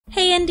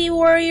Indie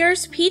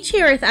Warriors, Peach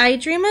here with I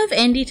Dream of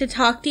Indie to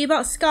talk to you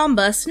about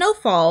Skabma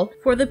Snowfall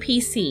for the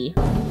PC.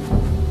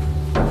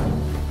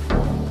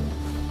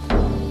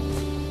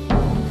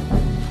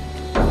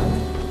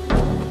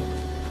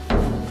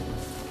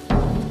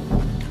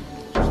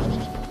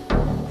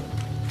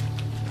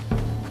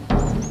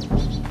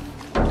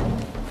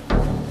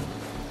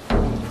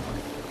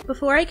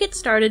 Before I get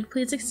started,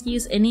 please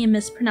excuse any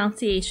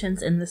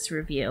mispronunciations in this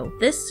review.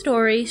 This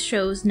story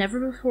shows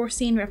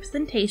never-before-seen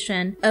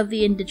representation of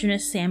the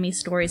indigenous Sami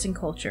stories and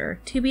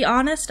culture. To be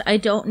honest, I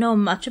don't know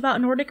much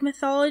about Nordic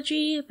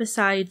mythology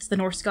besides the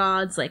Norse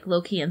gods like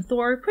Loki and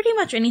Thor, pretty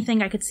much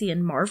anything I could see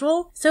in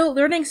Marvel, so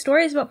learning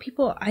stories about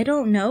people I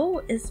don't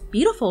know is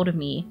beautiful to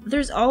me.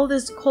 There's all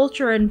this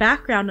culture and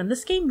background, and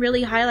this game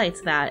really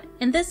highlights that.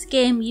 In this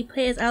game, you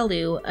play as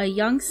Áilu, a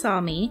young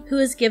Sámi who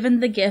is given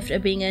the gift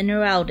of being a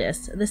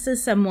Noaidis. This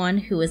is someone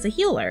who is a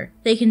healer.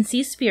 They can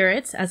see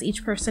spirits, as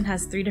each person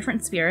has 3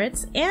 different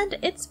spirits, and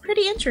it's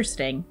pretty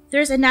interesting.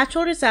 There's a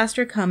natural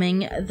disaster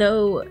coming,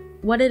 though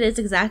what it is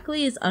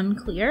exactly is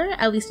unclear,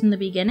 at least in the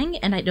beginning,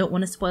 and I don't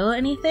want to spoil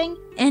anything,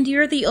 and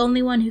you're the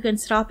only one who can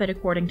stop it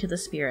according to the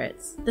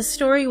spirits. The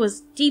story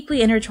was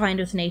deeply intertwined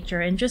with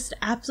nature and just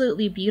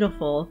absolutely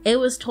beautiful. It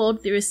was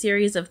told through a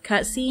series of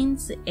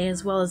cutscenes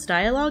as well as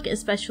dialogue,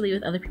 especially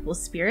with other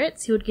people's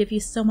spirits who would give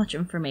you so much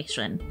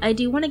information. I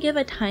do want to give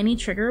a tiny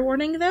trigger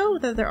warning though,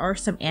 that there are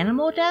some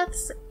animal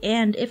deaths,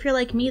 and if you're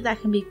like me,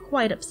 that can be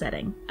quite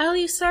upsetting.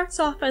 Áilu starts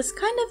off as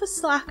kind of a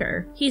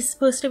slacker. He's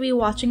supposed to be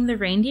watching the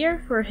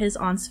reindeer for his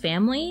aunt's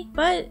family,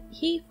 but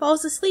he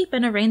falls asleep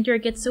and a reindeer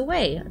gets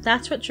away.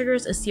 That's what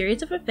triggers a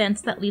series of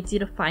events that leads you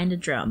to find a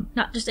drum.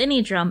 Not just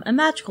any drum, a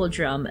magical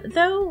drum,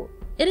 though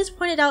it is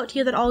pointed out to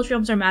you that all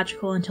drums are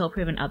magical until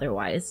proven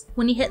otherwise.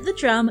 When you hit the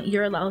drum,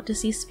 you're allowed to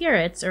see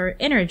spirits, or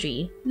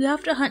energy. You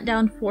have to hunt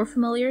down 4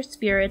 familiar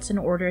spirits in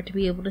order to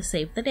be able to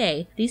save the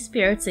day. These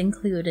spirits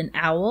include an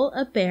owl,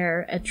 a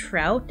bear, a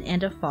trout,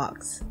 and a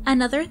fox.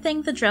 Another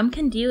thing the drum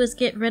can do is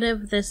get rid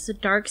of this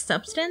dark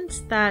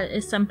substance that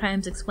is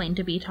sometimes explained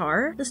to be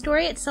tar. The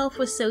story itself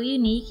was so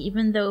unique,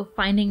 even though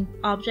finding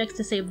objects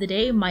to save the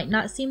day might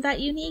not seem that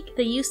unique.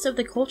 The use of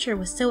the culture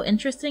was so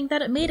interesting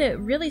that it made it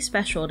really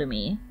special to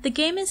me. The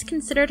game is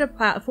considered a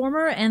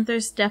platformer, and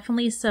there's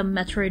definitely some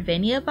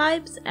Metroidvania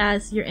vibes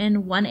as you're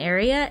in one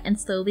area and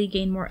slowly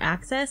gain more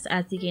access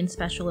as you gain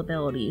special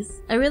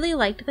abilities. I really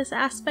liked this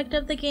aspect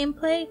of the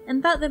gameplay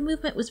and thought the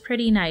movement was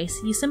pretty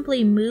nice. You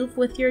simply move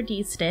with your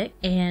D-stick,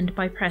 and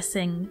by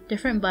pressing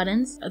different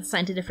buttons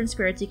assigned to different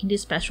spirits you can do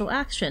special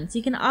actions.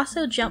 You can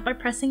also jump by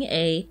pressing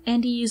A,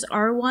 and you use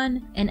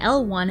R1 and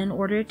L1 in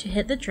order to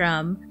hit the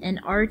drum,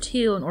 and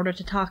R2 in order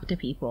to talk to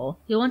people.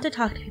 You'll want to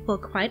talk to people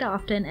quite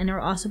often, and you'll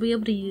also be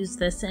able to use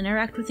this to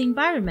interact with the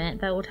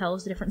environment that will tell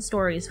us different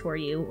stories for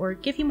you or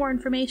give you more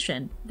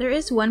information. There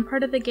is one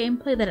part of the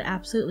gameplay that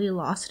absolutely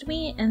lost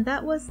me, and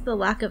that was the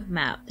lack of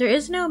map. There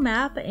is no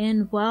map,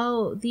 and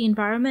while the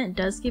environment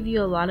does give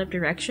you a lot of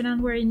direction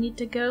on where you need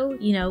to go,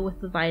 you know,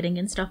 with the lighting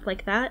and stuff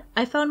like that,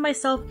 I found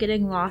myself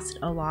getting lost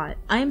a lot.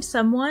 I am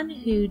someone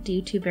who,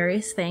 due to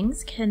various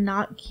things,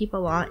 cannot keep a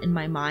lot in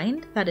my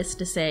mind. That is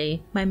to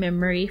say, my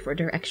memory for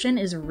direction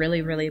is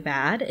really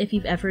bad. If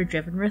you've ever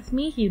driven with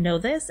me, you know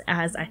this,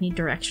 as I need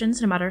directions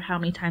no matter how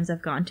many times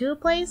I've gone to a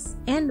place,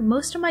 and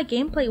most of my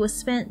gameplay was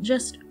spent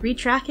just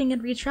retracking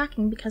and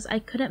retracking because I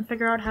couldn't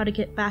figure out how to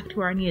get back to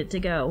where I needed to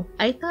go.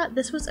 I thought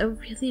this was a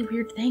really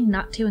weird thing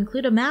not to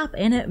include a map,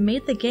 and it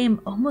made the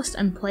game almost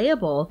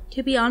unplayable.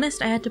 To be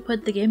honest, I had to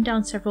put the game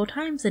down several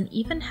times and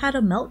even had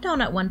a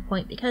meltdown at one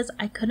point because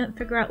I couldn't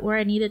figure out where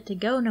I needed to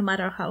go no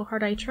matter how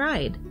hard I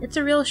tried. It's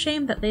a real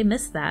shame that they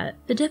missed that.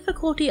 The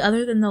difficulty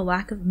other than the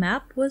lack of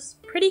map was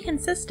pretty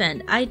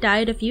consistent. I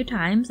died a few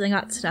times and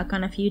got stuck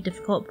on a few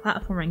difficult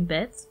platforming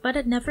bits, but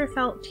it never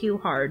felt too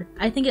hard.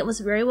 I think it was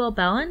very well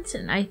balanced,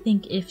 and I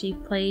think if you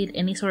played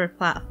any sort of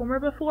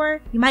platformer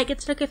before, you might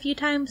get stuck a few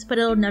times, but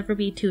it'll never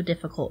be too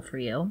difficult for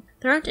you.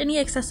 There aren't any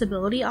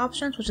accessibility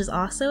options, which is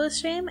also a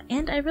shame,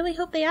 and I really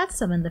hope they add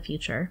some in the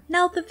future.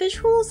 Now, the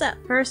visuals at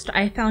first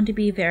I found to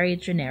be very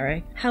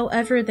generic.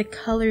 However, the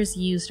colors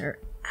used are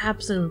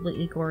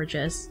absolutely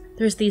gorgeous.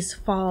 There's these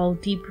fall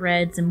deep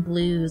reds and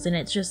blues, and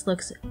it just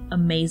looks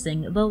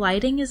amazing. The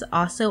lighting is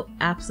also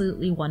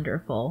absolutely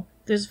wonderful.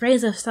 There's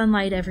rays of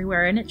sunlight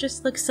everywhere, and it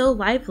just looks so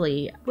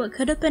lively. What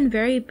could have been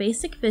very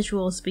basic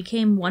visuals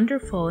became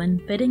wonderful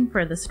and fitting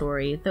for the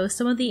story, though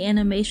some of the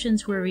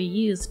animations were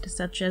reused,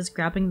 such as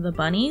grabbing the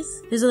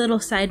bunnies. There's a little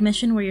side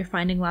mission where you're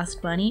finding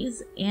lost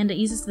bunnies, and it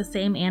uses the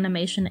same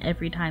animation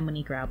every time when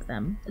you grab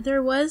them.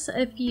 There was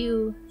a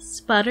few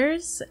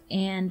sputters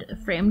and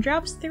frame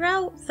drops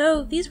throughout,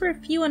 though these were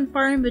few and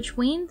far in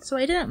between, so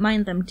I didn't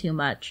mind them too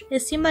much.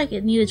 It seemed like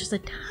it needed just a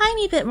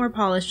tiny bit more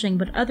polishing,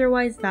 but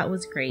otherwise that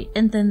was great.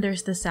 And then there's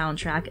there's the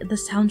soundtrack. The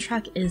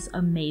soundtrack is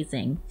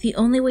amazing. The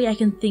only way I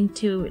can think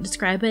to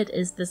describe it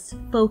is this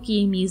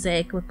folky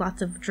music with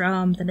lots of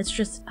drums, and it's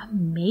just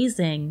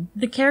amazing.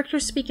 The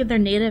characters speak in their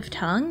native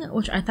tongue,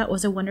 which I thought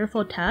was a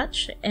wonderful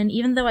touch, and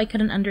even though I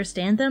couldn't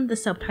understand them, the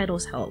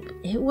subtitles help.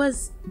 It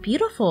was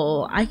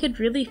beautiful. I could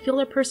really feel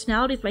their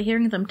personalities by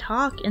hearing them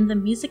talk, and the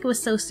music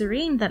was so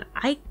serene that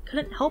I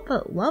couldn't help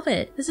but love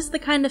it. This is the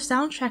kind of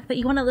soundtrack that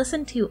you want to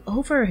listen to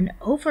over and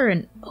over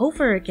and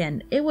over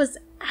again. It was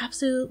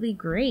absolutely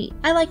great.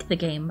 I like the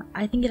game.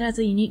 I think it has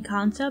a unique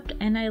concept,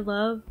 and I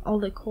love all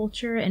the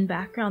culture and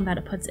background that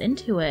it puts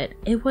into it.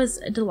 It was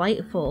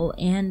delightful,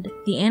 and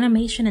the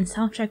animation and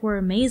soundtrack were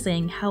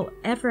amazing.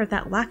 However,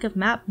 that lack of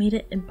map made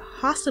it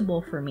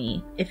impossible for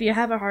me. If you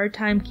have a hard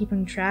time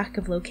keeping track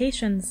of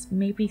locations,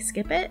 maybe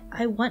skip it.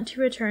 I want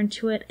to return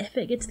to it if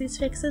it gets these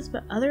fixes,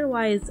 but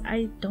otherwise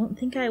I don't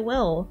think I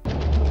will.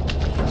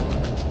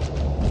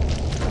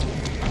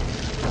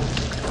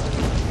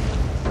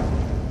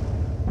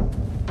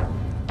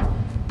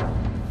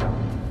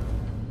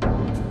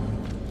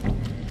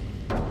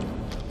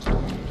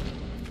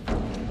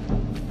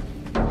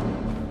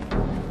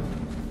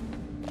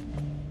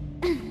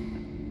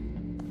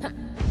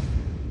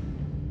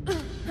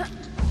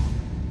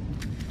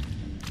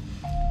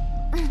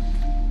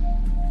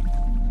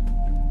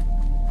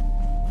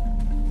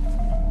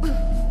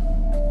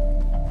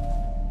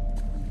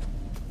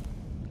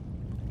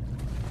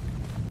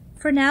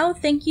 For now,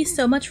 thank you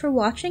so much for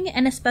watching,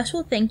 and a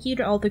special thank you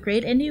to all the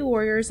great indie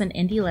warriors and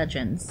indie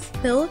legends.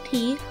 Phil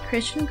T,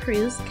 Christian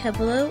Cruz,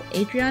 Kevilo,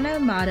 Adriana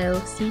Amato,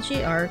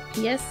 CJR,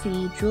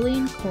 PSC,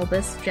 Julian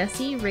Colbus,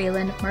 Jesse,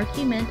 Raylan,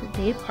 Marky Mint,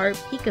 Dave Hart,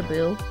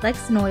 Peekaboo,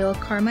 Lex Noyle,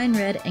 Carmine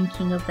Red, and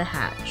King of the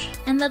Hatch.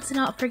 And let's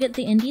not forget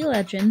the indie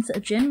legends,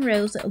 Jen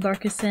Rose,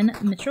 Larkison,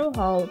 Mitchell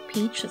Hall,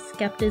 Peach,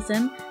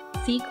 Skepticism,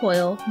 C.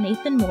 Coyle,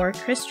 Nathan Moore,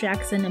 Chris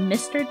Jackson,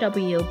 Mr.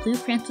 W, Blue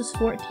Francis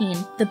 14,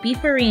 The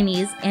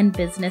Beeferinis, and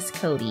Business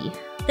Cody.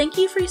 Thank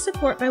you for your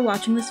support by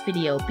watching this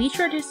video. Be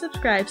sure to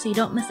subscribe so you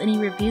don't miss any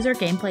reviews or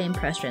gameplay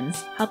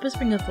impressions. Help us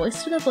bring a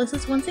voice to the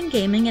voiceless ones in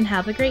gaming, and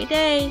have a great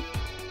day!